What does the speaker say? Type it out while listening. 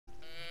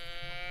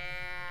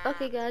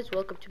Okay guys,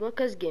 welcome to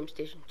Mocha's Game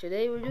Station.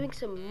 Today we're doing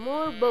some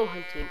more bow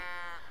hunting.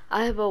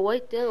 I have a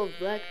white-tailed,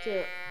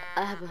 black-tail.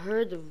 I have a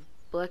herd of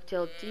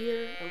black-tailed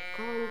deer. I'm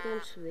calling them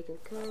so they can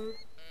come.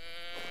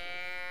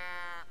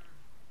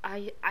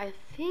 I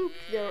think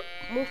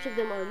most of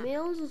them are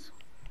males.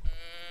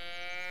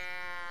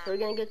 So we're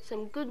gonna get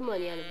some good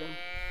money out of them.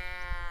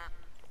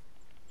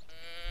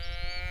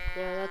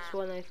 Yeah, that's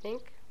one I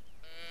think.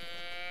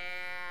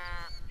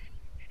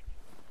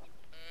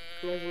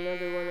 There's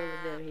another one over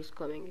there, he's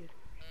coming.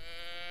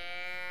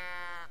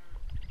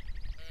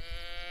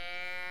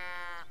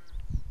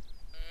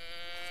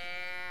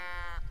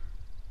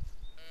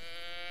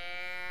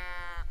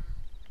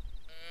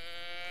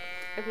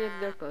 I feel like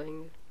they're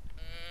coming.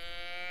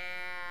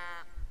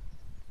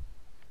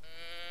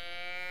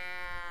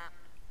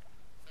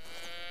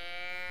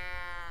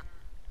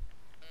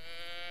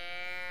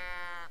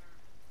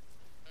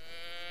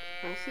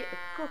 I see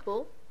a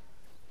couple.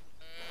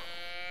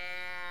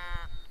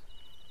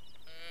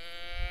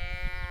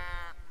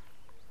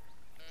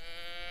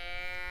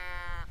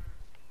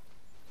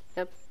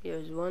 Yep,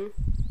 here's one.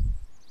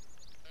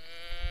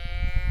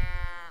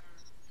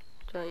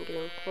 Try and get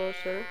him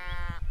closer.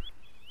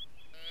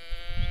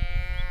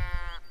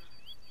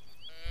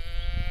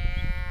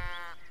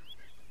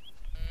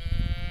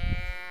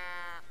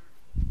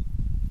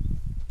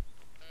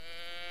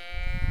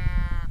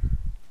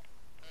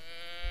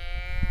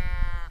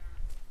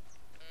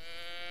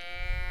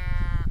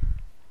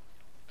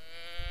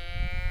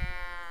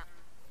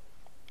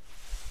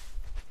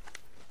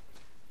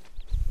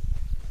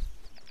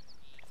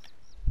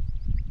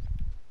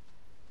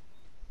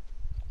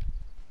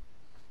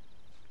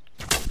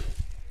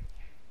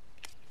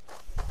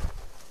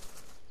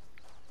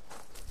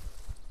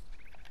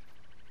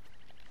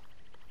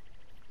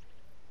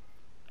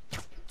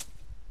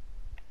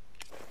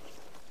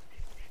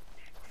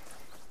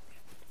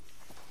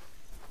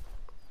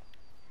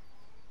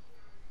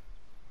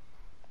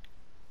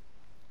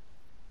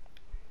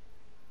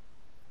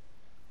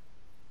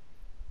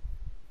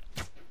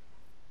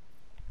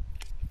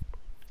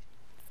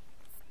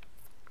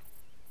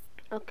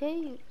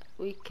 Okay,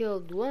 we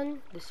killed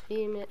one. This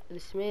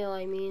male,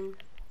 I mean,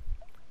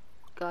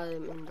 got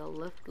him in the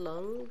left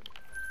lung.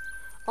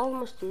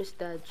 Almost missed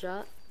that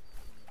shot.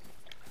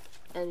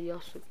 And we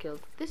also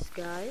killed this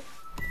guy,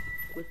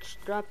 which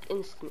dropped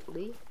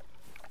instantly.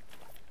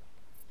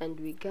 And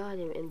we got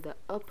him in the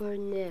upper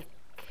neck.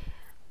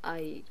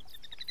 I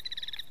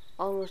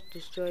almost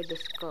destroyed the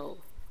skull,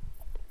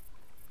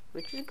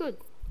 which is good.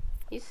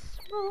 He's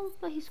small,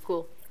 but he's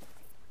cool.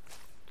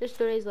 Just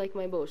to raise like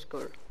my bow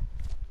score.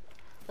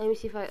 Let me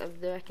see if I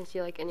can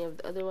see like any of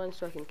the other ones,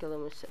 so I can kill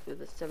them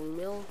with a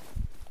 7mm.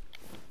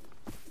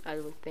 I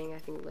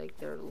think like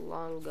they're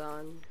long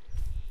gone.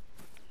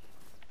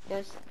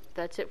 Yes,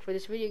 that's it for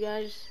this video,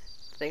 guys.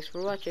 Thanks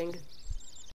for watching.